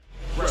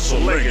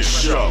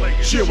Wrestlingus Show.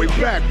 Here we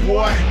back,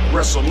 boy.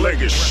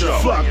 Wrestlingus Show.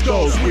 Fuck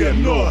those we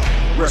ignore.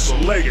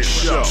 Wrestlingus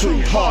Show. Too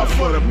hard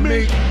for the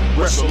meat.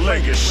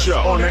 Wrestlingus Show.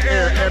 On the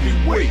air every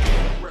week.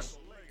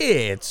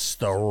 It's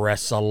the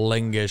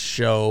Wrestlingus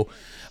Show.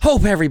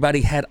 Hope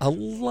everybody had a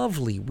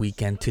lovely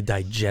weekend to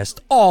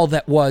digest all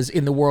that was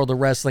in the world of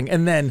wrestling,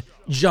 and then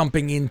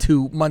jumping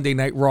into Monday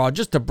Night Raw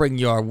just to bring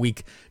your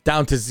week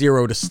down to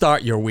zero to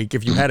start your week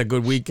if you had a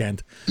good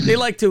weekend. They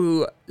like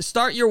to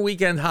start your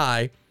weekend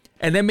high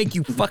and then make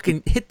you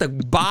fucking hit the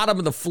bottom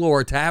of the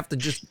floor to have to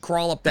just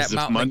crawl up that As if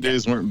mountain.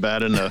 Mondays weren't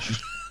bad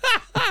enough.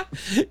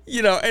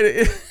 You know,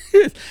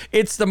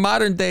 it's the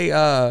modern day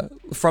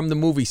from the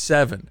movie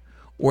Seven,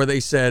 where they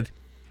said,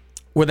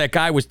 where that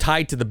guy was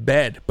tied to the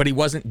bed, but he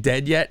wasn't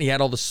dead yet, and he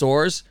had all the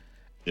sores.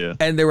 Yeah.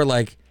 And they were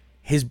like,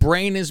 his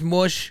brain is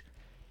mush.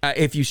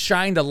 If you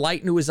shined a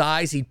light into his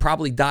eyes, he'd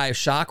probably die of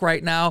shock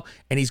right now.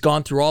 And he's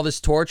gone through all this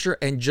torture.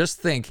 And just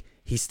think,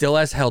 he still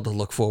has hell to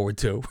look forward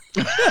to.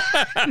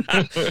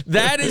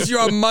 That is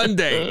your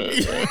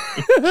Monday.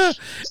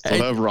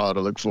 Still have Raw to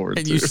look forward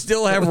to. And you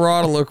still have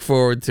Raw to look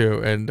forward to.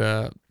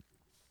 And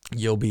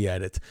you'll be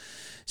at it.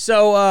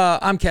 So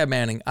I'm Cab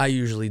Manning. I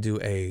usually do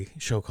a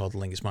show called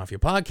Lingus Mafia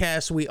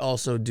Podcast. We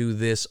also do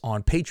this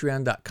on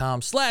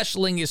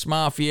patreon.com/Lingus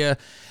Mafia.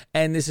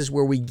 And this is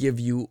where we give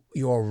you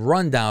your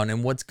rundown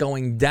and what's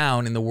going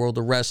down in the world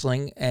of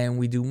wrestling. And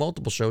we do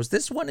multiple shows.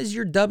 This one is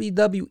your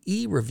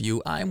WWE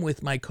review. I'm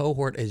with my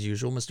cohort as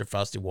usual, Mr.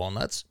 Frosty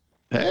Walnuts.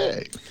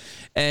 Hey.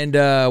 And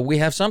we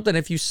have something.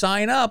 If you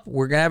sign up,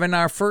 we're having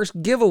our first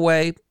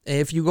giveaway.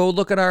 If you go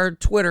look at our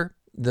Twitter,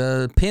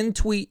 the pinned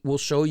tweet will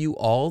show you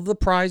all the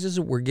prizes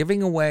that we're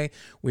giving away.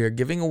 We are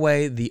giving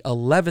away the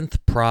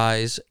 11th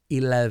prize,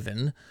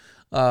 11,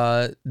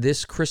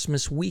 this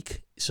Christmas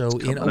week. So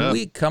in a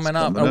week coming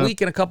up, a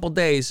week and a couple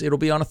days, it'll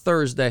be on a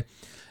Thursday.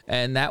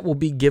 And that will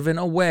be given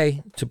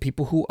away to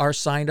people who are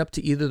signed up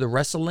to either the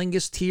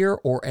Wrestlingus tier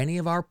or any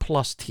of our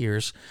plus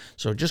tiers.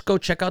 So just go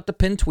check out the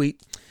pinned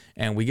tweet.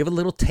 And we give a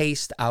little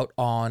taste out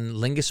on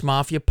Lingus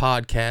Mafia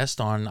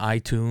Podcast on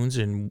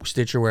iTunes and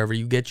Stitcher, wherever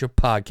you get your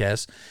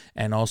podcasts.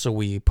 And also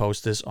we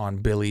post this on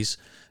Billy's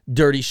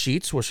Dirty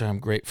Sheets, which I'm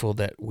grateful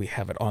that we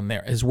have it on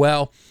there as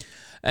well.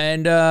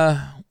 And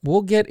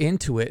we'll get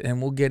into it,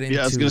 and we'll get into...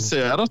 Yeah, I was going to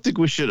say, I don't think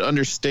we should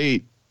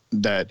understate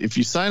that if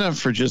you sign up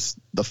for just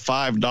the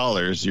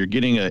 $5, you're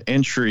getting an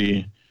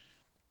entry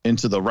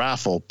into the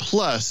raffle,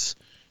 plus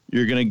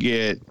you're going to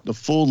get the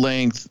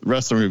full-length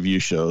wrestling review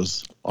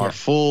shows, our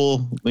full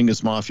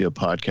Lingus Mafia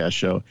podcast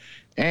show,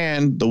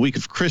 and the week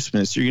of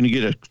Christmas, you're going to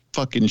get a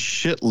fucking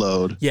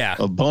shitload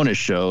of bonus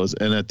shows.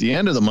 And at the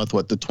end of the month,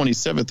 the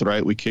 27th,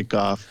 right, we kick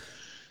off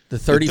the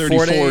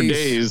 34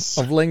 days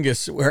of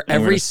Lingus, where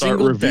every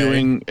single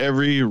reviewing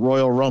every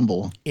Royal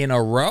Rumble in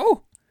a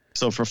row.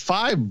 So for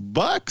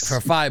 $5, for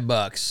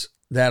 $5,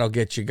 that'll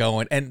get you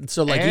going. And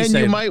so, like and you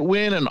said, you might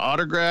win an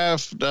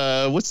autographed.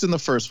 What's in the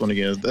first one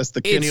again? That's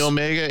the Kenny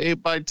Omega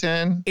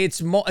 8x10.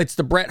 It's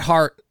the Bret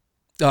Hart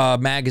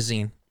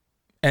magazine,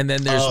 and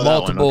then there's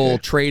multiple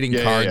trading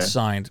cards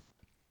signed.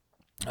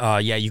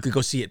 You could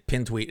go see it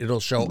pinned tweet. It'll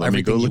show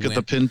everything. Go look at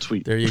the pinned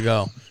tweet. There you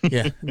go.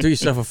 Yeah, do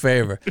yourself a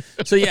favor.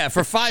 So yeah,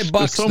 for $5,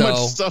 there's so much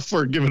stuff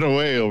we're giving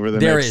away over the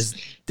next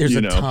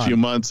few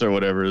months or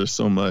whatever. There's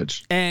so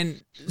much.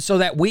 And so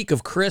that week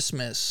of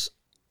Christmas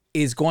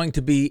is going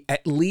to be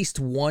at least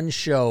one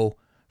show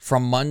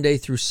from Monday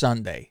through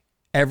Sunday,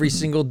 every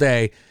single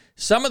day.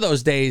 Some of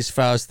those days,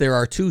 Faust, there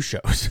are 2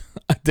 shows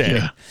a day.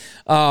 Yeah.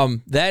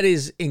 That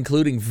is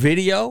including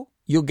video.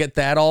 You'll get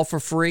that all for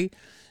free.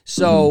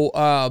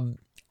 So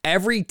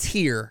every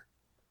tier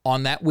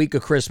on that week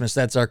of Christmas,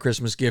 that's our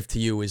Christmas gift to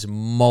you, is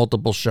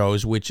multiple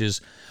shows, which is,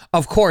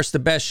 of course, the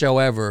best show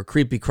ever,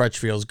 Creepy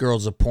Crutchfield's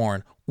Girls of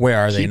Porn. Where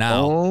are they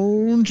now?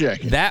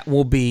 That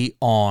will be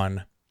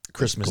on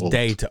Christmas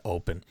Day to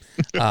open.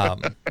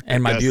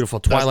 And my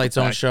beautiful Twilight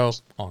Zone show.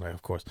 Oh, no,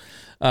 of course.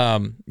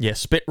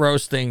 Spit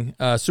roasting.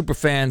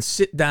 Superfans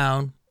sit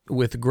down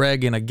with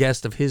Greg and a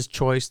guest of his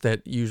choice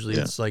that usually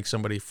it's like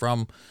somebody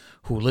from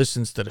who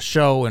listens to the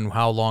show and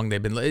how long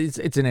they've been.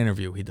 It's an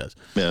interview he does.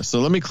 Yeah, so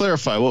let me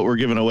clarify what we're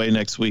giving away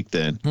next week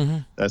then. Mm-hmm.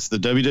 That's the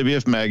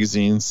WWF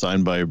magazine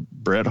signed by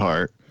Bret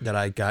Hart. That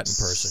I got in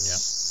person,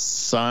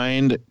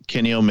 Signed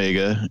Kenny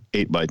Omega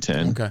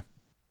 8x10. Okay.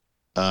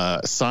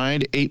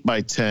 Signed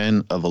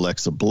 8x10 of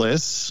Alexa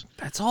Bliss.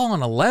 That's all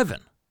on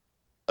 11.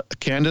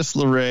 Candice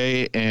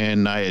LeRae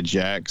and Nia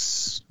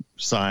Jax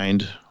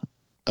signed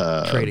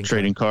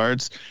trading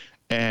cards.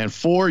 And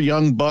 4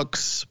 Young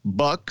Bucks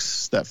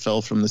that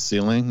fell from the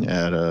ceiling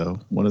at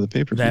one of the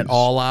pay-per-views. That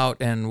All Out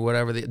and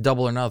whatever, the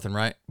Double or Nothing,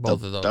 right?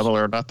 Both of those. Double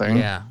or Nothing.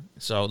 Yeah.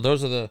 So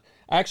those are the...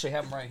 I actually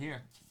have them right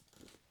here.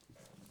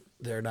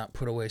 They're not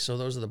put away. So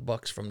those are the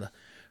Bucks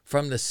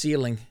from the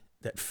ceiling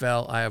that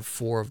fell. I have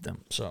 4 of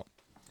them. So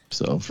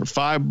for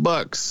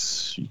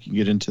 $5, you can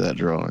get into that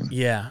drawing.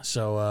 Yeah.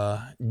 So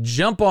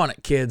jump on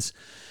it, kids.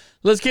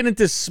 Let's get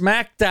into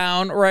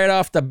SmackDown right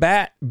off the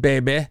bat,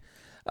 baby.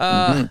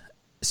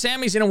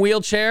 Sammy's in a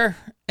wheelchair,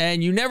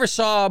 And you never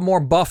saw more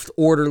buffed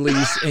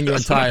orderlies in your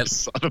entire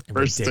life. The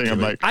first thing I'm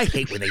like, I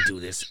hate when they do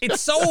this. It's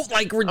so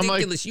like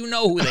ridiculous. You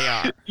know who they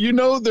are. You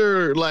know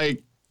they're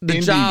like The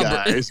indie job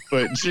guys,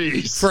 but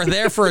geez.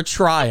 for a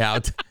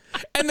tryout.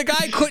 And the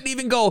guy couldn't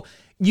even go.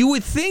 You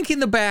would think in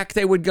the back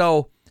they would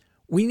go,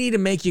 we need to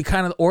make you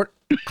kind of, or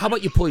how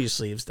about you pull your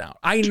sleeves down?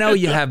 I know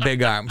you have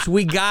big arms.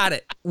 We got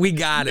it.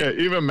 Yeah,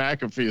 even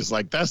McAfee is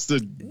like, that's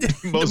the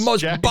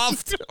most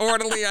buffed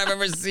orderly I've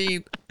ever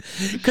seen.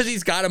 Because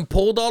he's got him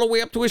pulled all the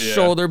way up to his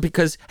shoulder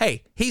because,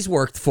 hey, he's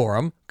worked for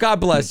him. God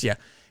bless you.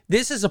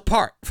 This is a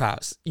part,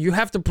 Faust. You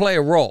have to play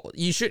a role.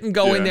 You shouldn't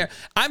go in there.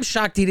 I'm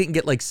shocked he didn't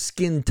get like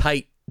skin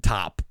tight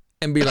top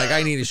and be like,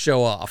 I need to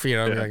show off. You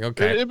know, be like,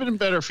 okay. It'd been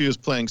better if he was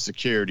playing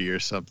security or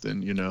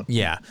something, you know.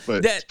 Yeah.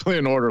 But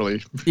playing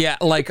orderly. Yeah,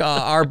 like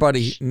our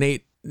buddy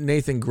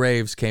Nathan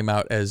Graves came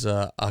out as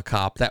a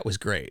cop. That was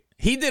great.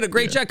 He did a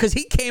great job because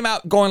he came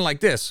out going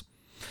like this.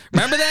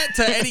 Remember that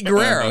to Eddie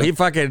Guerrero? He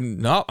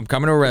fucking, no, I'm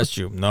coming to arrest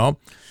you. No.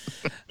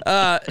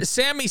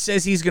 Sammy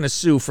says he's going to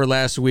sue for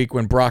last week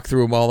when Brock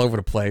threw him all over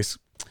the place.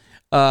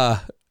 Paul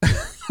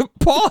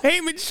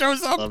Heyman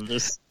shows up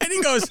and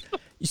he goes,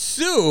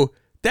 Sue,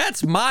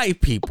 that's my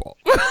people.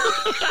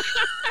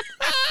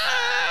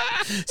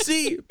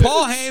 See,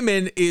 Paul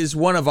Heyman is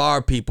one of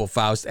our people,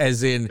 Faust,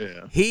 as in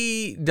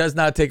he does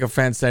not take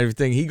offense to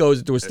everything. He goes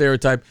into a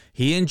stereotype.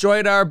 He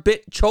enjoyed our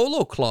bit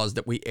Cholo Claus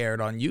that we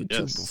aired on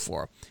YouTube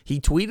before. He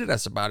tweeted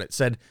us about it,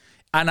 said,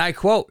 and I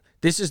quote,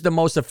 "This is the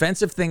most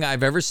offensive thing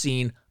I've ever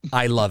seen.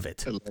 I love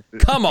it."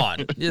 Come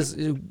on.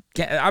 I'm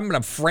going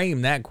to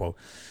frame that quote.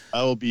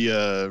 I will be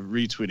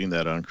retweeting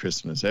that on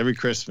Christmas, every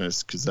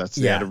Christmas, because that's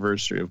the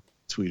anniversary of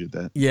tweeted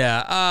that.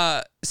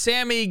 Yeah.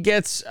 Sammy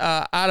gets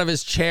out of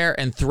his chair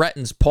and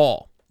threatens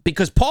Paul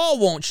because Paul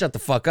won't shut the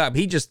fuck up.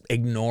 He just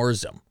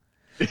ignores him,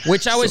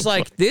 which I was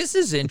like, this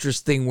is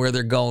interesting where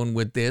they're going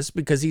with this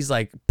because he's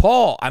like,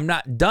 Paul, I'm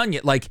not done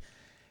yet. Like,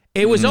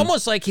 it was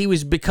almost like he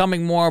was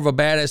becoming more of a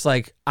badass.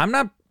 Like, I'm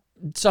not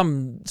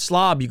some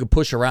slob you could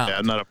push around. Yeah,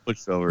 I'm not a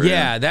pushover.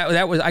 Yeah,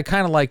 that was, I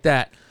kind of like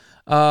that.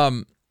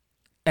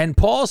 And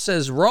Paul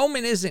says,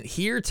 Roman isn't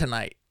here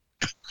tonight.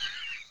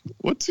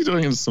 What's he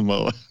doing in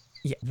Samoa?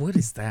 Yeah, what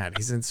is that?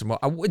 He's in Samoa.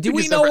 Do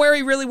we know where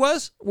he really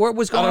was? What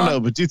was going on? I don't know,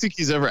 but do you think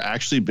he's ever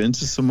actually been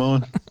to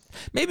Samoa?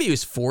 Maybe he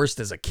was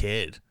forced as a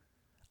kid.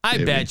 I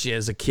bet you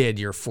as a kid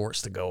you're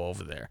forced to go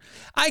over there.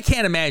 I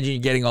can't imagine you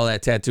getting all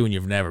that tattoo and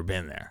you've never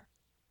been there.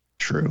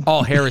 True.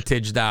 All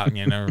heritaged out and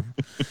you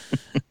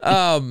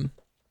never.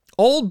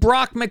 Old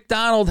Brock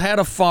McDonald had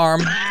a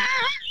farm.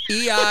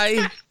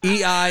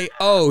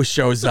 EIO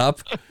shows up.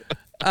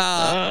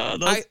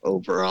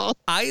 Overall,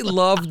 I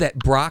love that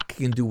Brock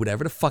can do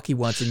whatever the fuck he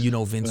wants,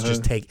 and Vince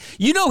just take.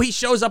 He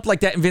shows up like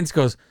that, and Vince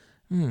goes,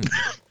 and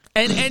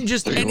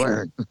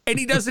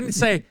he doesn't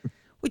say,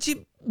 would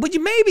you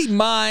maybe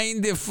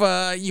mind if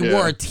you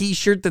wore a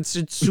T-shirt that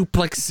said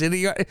Suplex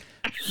City?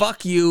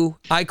 Fuck you!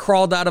 I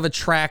crawled out of a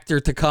tractor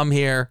to come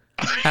here,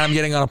 and I'm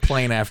getting on a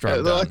plane after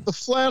I'm done. Like the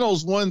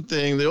flannel's one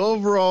thing, the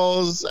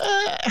overalls.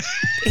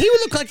 He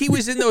would look like he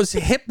was in those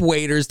hip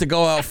waders to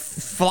go out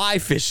fly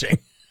fishing.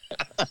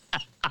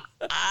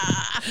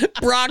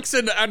 Brock's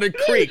on the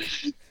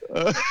creek.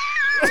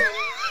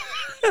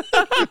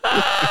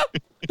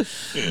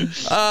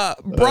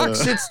 Brock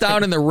sits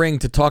down in the ring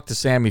to talk to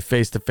Sammy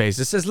face to face.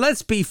 It says,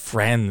 let's be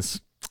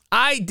friends.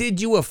 I did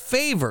you a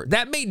favor.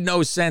 That made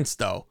no sense,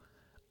 though.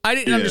 I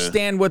didn't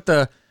understand what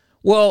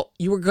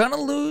you were going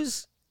to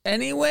lose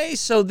anyway,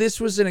 so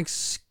this was an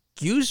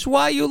excuse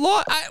why you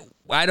lost?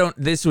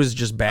 This was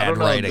just bad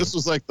writing. This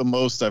was like the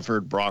most I've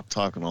heard Brock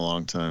talk in a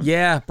long time.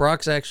 Yeah,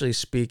 Brock's actually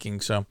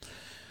speaking. So,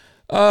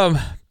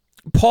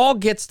 Paul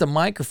gets the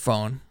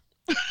microphone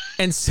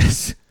and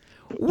says,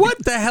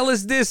 what the hell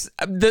is this?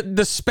 The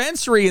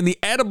dispensary and the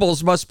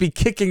edibles must be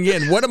kicking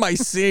in. What am I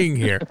seeing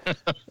here?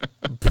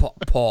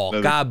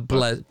 Paul, God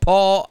bless.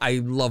 Paul,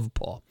 I love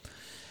Paul.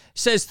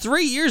 Says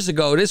 3 years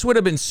ago, this would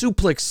have been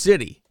Suplex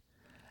City.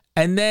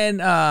 And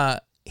then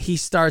he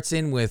starts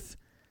in with,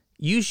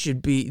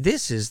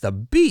 this is the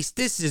beast.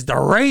 This is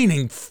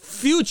the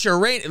future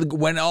reigning.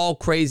 Went all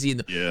crazy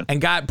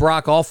and got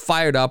Brock all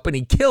fired up and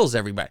he kills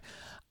everybody.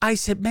 I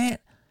said, man,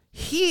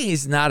 he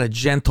is not a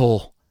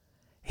gentle.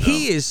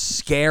 He is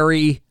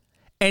scary.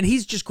 And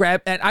he's just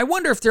grabbed. And I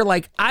wonder if they're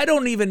like, I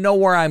don't even know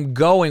where I'm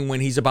going when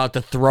he's about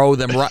to throw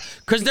them.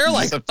 Because they're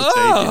like,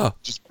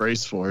 just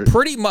brace for it.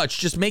 Pretty much.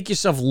 Just make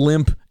yourself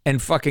limp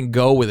and fucking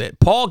go with it.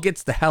 Paul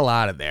gets the hell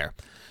out of there.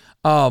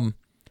 I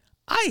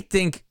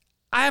think.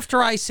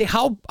 After I say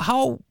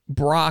how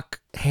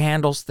Brock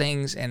handles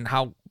things and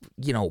how,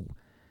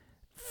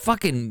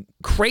 fucking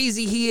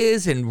crazy he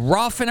is and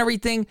rough and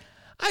everything,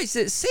 I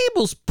said,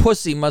 Sable's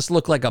pussy must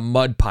look like a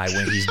mud pie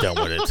when he's done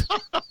with it.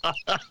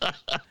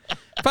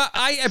 But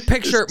I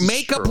picture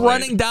makeup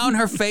running down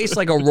her face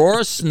like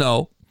Aurora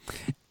Snow.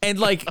 And,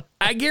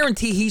 I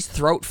guarantee he's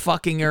throat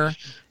fucking her.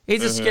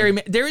 He's a scary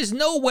man. There is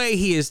no way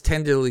he is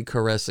tenderly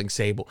caressing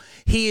Sable.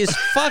 He is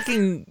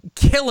fucking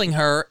killing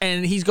her,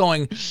 and he's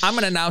going, I'm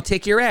going to now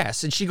take your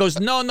ass. And she goes,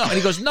 no. And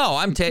he goes,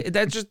 no,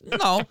 that's just,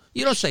 no.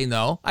 You don't say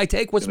no. I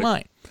take what's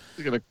mine.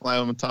 He's going to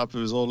climb on top of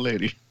his old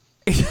lady.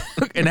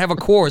 And have a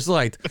Coors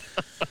Light.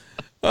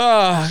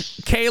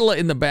 Kayla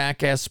in the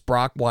back asks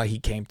Brock why he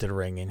came to the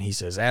ring, and he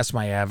says, ask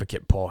my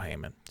advocate, Paul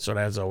Heyman. So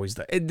that's always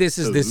this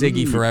is this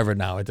Iggy forever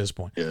now at this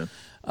point. Yeah.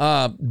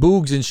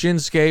 Boogs and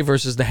Shinsuke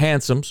versus the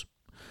Handsomes.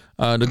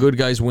 The good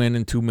guys win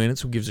in 2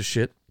 minutes. Who gives a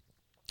shit?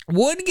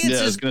 Wood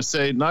gets I was going to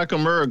say,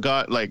 Nakamura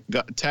got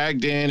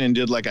tagged in and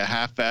did like a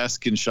half-ass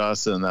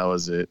Kinshasa, and that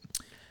was it.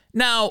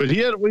 Now, but he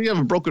have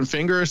a broken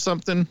finger or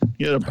something?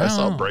 He had I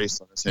saw a brace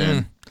on his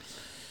hand.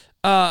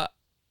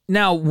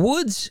 Now,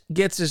 Woods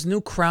gets his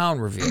new crown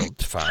revealed,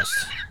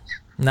 Faust.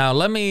 Now,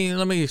 let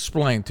me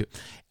explain to you.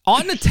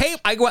 On the table,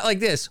 I go out like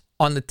this.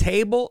 On the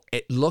table,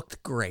 it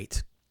looked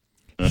great.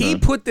 He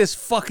put this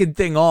fucking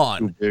thing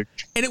on, and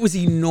it was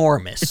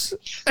enormous.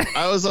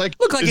 I was like,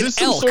 looked like is an this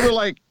some elk. sort of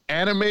like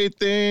anime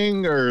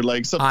thing or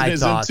like something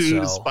is into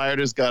so. inspired?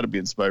 Has got to be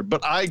inspired.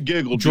 But I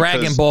giggled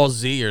Dragon Ball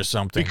Z or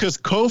something. Because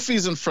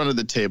Kofi's in front of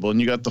the table,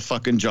 and you got the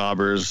fucking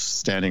jobbers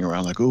standing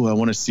around like, oh, I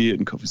want to see it.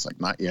 And Kofi's like,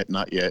 not yet.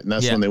 And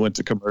that's when they went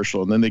to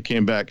commercial. And then they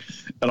came back,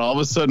 and all of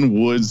a sudden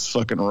Woods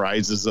fucking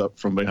rises up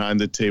from behind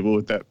the table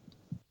with that.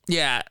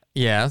 Yeah.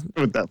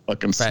 With that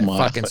fucking smile.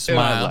 Fucking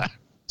smile.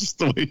 Just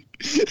the way,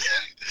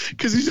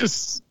 because he's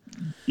just,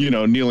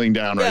 kneeling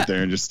down right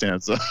there and just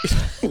stands up.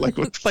 Like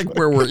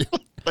where were you?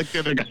 Like the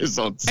other guys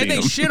don't see And they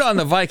him. shit on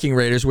the Viking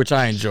Raiders, which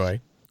I enjoy.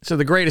 So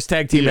the greatest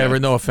tag team ever,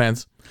 no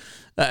offense.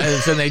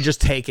 And so they just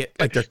take it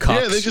like they're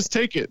cucks. Yeah, they just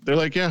take it. They're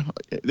like, yeah.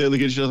 They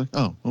look at each other like,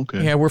 oh,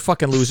 okay. Yeah, we're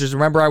fucking losers.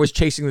 Remember, I was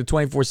chasing the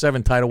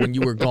 24/7 title when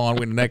you were gone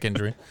with a neck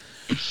injury.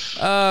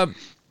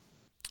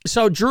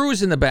 So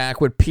Drew's in the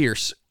back with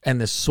Pierce and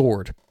the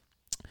sword.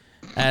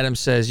 Adam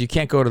says, you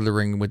can't go to the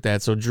ring with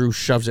that, so Drew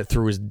shoves it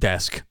through his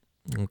desk.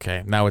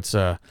 Okay, now it's,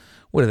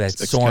 what is that?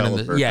 Sword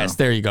in the, yes,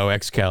 there you go,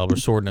 Excalibur,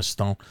 sword in a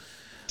stone.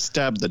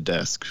 Stab the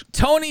desk.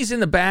 Tony's in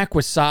the back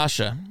with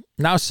Sasha.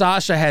 Now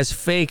Sasha has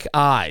fake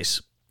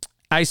eyes.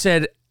 I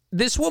said,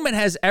 this woman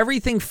has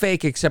everything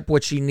fake except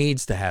what she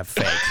needs to have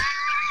fake.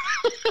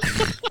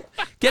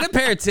 Get a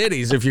pair of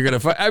titties if you're going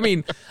to... I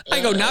mean,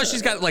 I go, now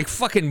she's got like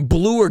fucking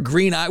blue or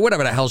green eye,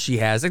 whatever the hell she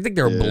has. I think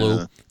they're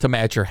blue to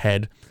match her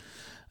head.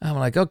 I'm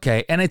like,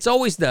 okay. And it's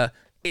always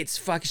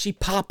she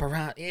pop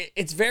around.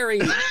 It's very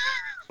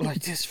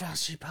like this.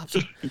 She pops.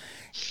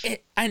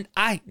 And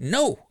I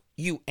know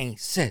you ain't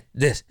said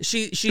this.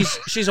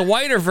 She's a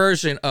whiter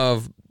version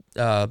of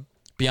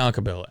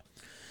Bianca Belair.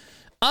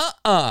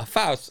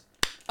 Faust.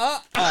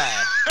 And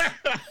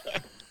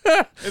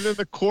then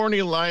the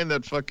corny line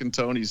that fucking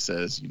Tony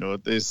says, you know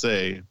what they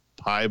say,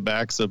 pie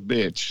back's a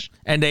bitch.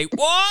 And they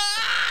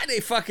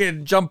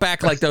fucking jump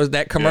back like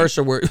that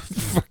commercial where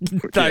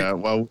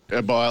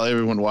while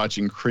everyone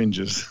watching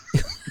cringes.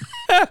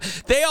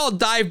 They all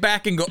dive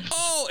back and go,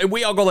 oh, and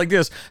we all go like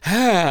this.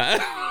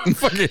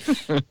 Fucking,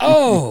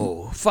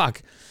 oh,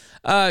 fuck.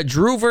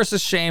 Drew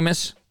versus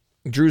Sheamus.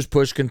 Drew's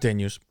push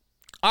continues.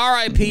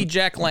 R.I.P.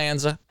 Jack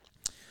Lanza.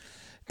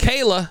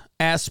 Kayla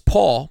asks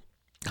Paul,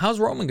 how's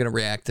Roman going to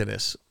react to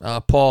this?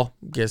 Paul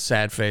gets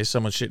sad face.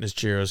 Someone shitting his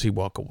Cheerios. He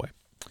walk away.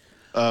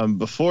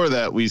 Before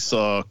that, we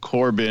saw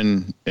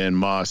Corbin and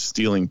Moss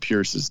stealing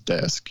Pierce's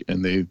desk,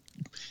 and they...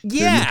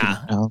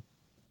 Yeah.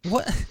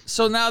 What?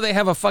 So now they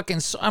have a fucking...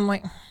 I'm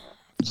like...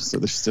 So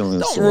they're stealing...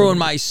 Don't ruin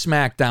my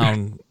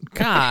SmackDown.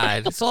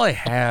 God, that's all I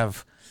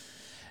have.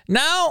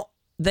 Now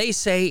they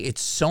say it's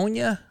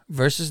Sonya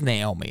versus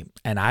Naomi,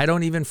 and I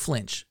don't even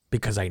flinch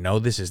because I know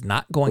this is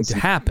not going to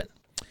happen.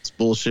 It's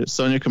bullshit.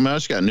 Sonya come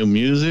out. She got new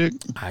music.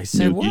 I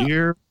said, what?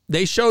 Gear.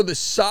 They show the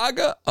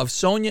saga of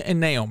Sonya and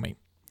Naomi.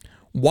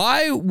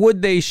 Why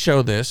would they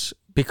show this?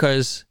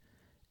 Because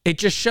it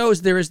just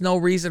shows there is no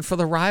reason for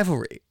the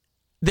rivalry.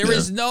 There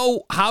is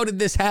no, how did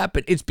this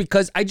happen? It's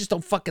because I just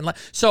don't fucking like.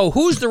 So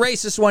who's the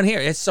racist one here?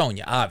 It's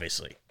Sonya,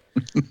 obviously.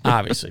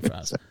 Obviously,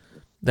 Foz.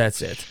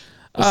 That's it.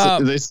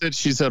 They said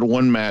she's had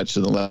one match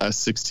in the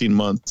last 16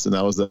 months, and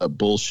that was that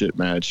bullshit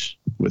match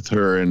with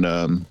her and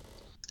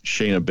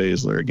Shayna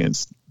Baszler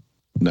against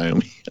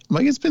Naomi. I'm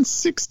like, it's been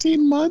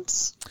 16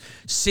 months?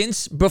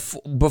 Since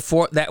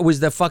before that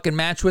was the fucking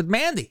match with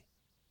Mandy.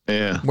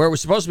 Yeah. Where it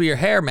was supposed to be her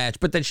hair match,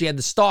 but then she had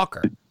the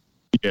stalker.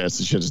 Yeah,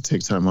 so she had to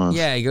take time off.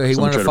 Yeah, he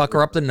wanted to fuck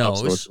her up the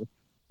nose.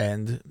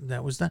 And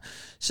that was that.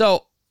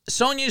 So,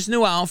 Sonya's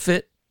new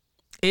outfit,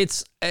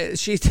 it's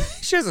she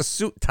has a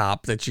suit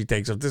top that she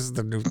takes off. This is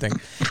the new thing.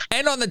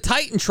 And on the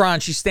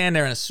Titantron, she's standing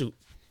there in a suit.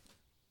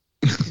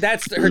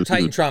 That's her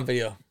Titantron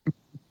video.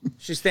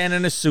 She's standing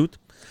in a suit.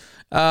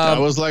 I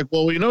was like,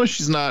 well,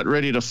 she's not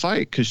ready to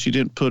fight because she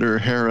didn't put her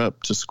hair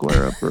up to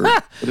square up. Or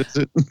what is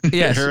it?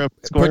 Yes, hair up,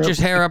 put your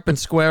hair up and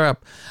square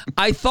up.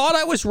 I thought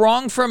I was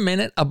wrong for a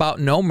minute about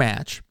no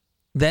match.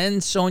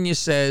 Then Sonya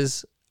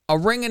says, a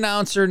ring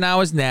announcer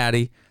now is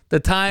Natty. The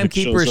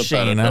timekeeper is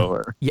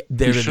Shayna. Yeah,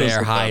 they're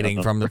there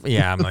hiding from the...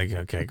 Yeah, I'm like,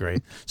 okay,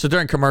 great. So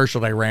during commercial,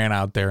 they ran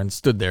out there and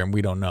stood there, and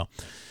we don't know.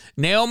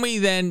 Naomi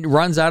then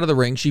runs out of the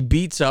ring. She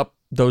beats up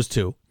those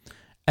two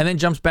and then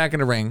jumps back in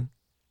the ring.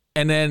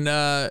 And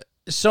then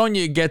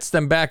Sonya gets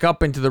them back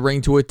up into the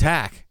ring to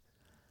attack.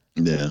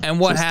 Yeah. And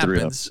what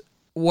happens?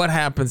 What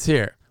happens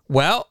here?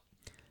 Well,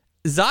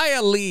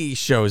 Xia Li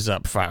shows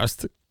up,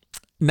 Faust.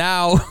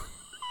 Now,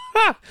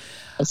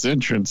 this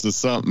entrance is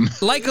something.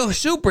 Like a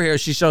superhero,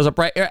 she shows up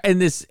right in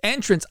this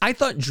entrance. I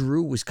thought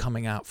Drew was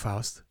coming out,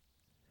 Faust.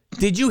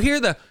 Did you hear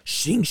the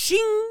shing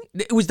shing?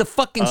 It was the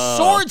fucking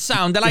sword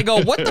sound. And I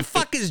go, what the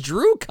fuck is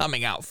Drew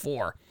coming out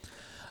for?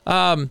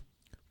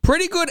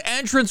 Pretty good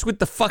entrance with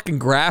the fucking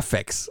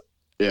graphics.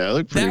 Yeah, it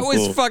looked pretty cool.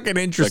 That was fucking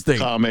interesting.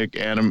 Like comic,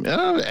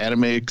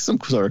 anime, some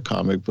sort of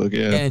comic book,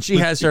 yeah. And she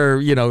has her,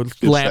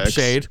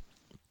 lampshade.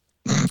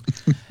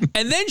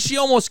 And then she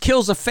almost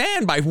kills a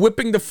fan by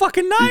whipping the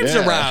fucking knives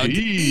around.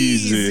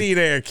 Easy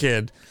there,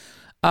 kid.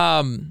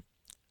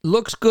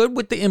 Looks good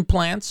with the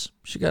implants.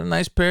 She got a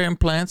nice pair of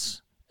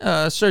implants.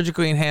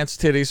 Surgically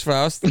enhanced titties,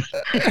 Faust.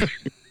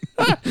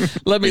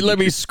 let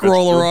me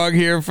scroll along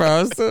here,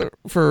 Faust,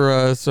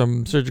 for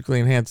some surgically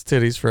enhanced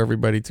titties for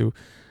everybody to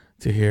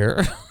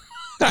hear.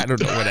 I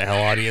don't know where the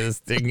hell audio this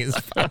thing is.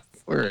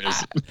 Where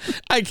is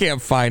it? I can't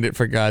find it,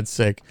 for God's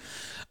sake.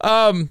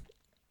 So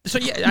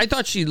yeah, I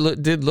thought she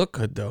did look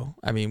good, though.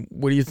 I mean,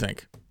 what do you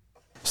think?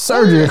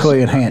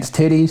 Surgically enhanced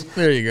titties.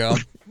 There you go.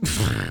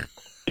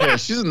 Yeah,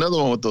 she's another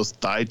one with those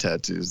thigh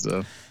tattoos,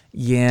 though.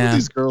 Yeah,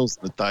 these girls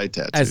with thigh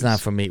tattoos. That's not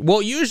for me. Well,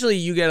 usually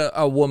you get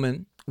a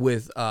woman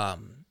with a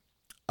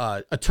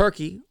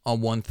turkey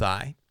on one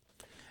thigh,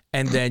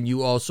 and then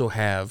you also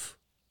have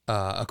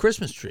a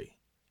Christmas tree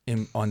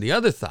on the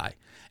other thigh,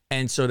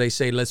 and so they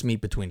say, "Let's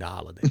meet between the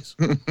holidays,"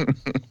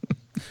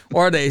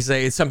 or they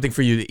say it's something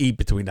for you to eat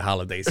between the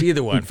holidays.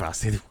 Either one,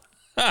 Faust. Either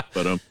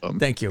one.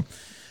 Thank you.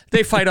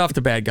 They fight off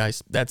the bad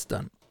guys. That's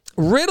done.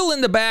 Riddle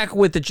in the back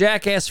with the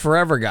Jackass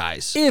Forever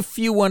guys. If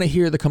you want to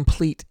hear the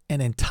complete and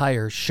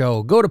entire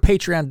show, go to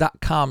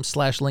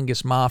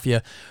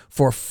patreon.com/LingusMafia.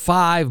 For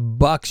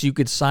 $5, you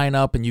could sign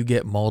up and you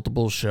get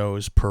multiple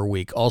shows per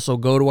week. Also,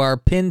 go to our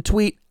pinned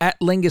tweet at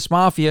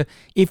LingusMafia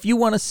if you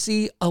want to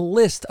see a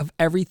list of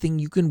everything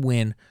you can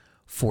win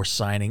for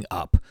signing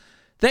up.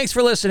 Thanks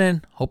for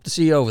listening. Hope to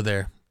see you over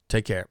there.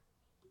 Take care.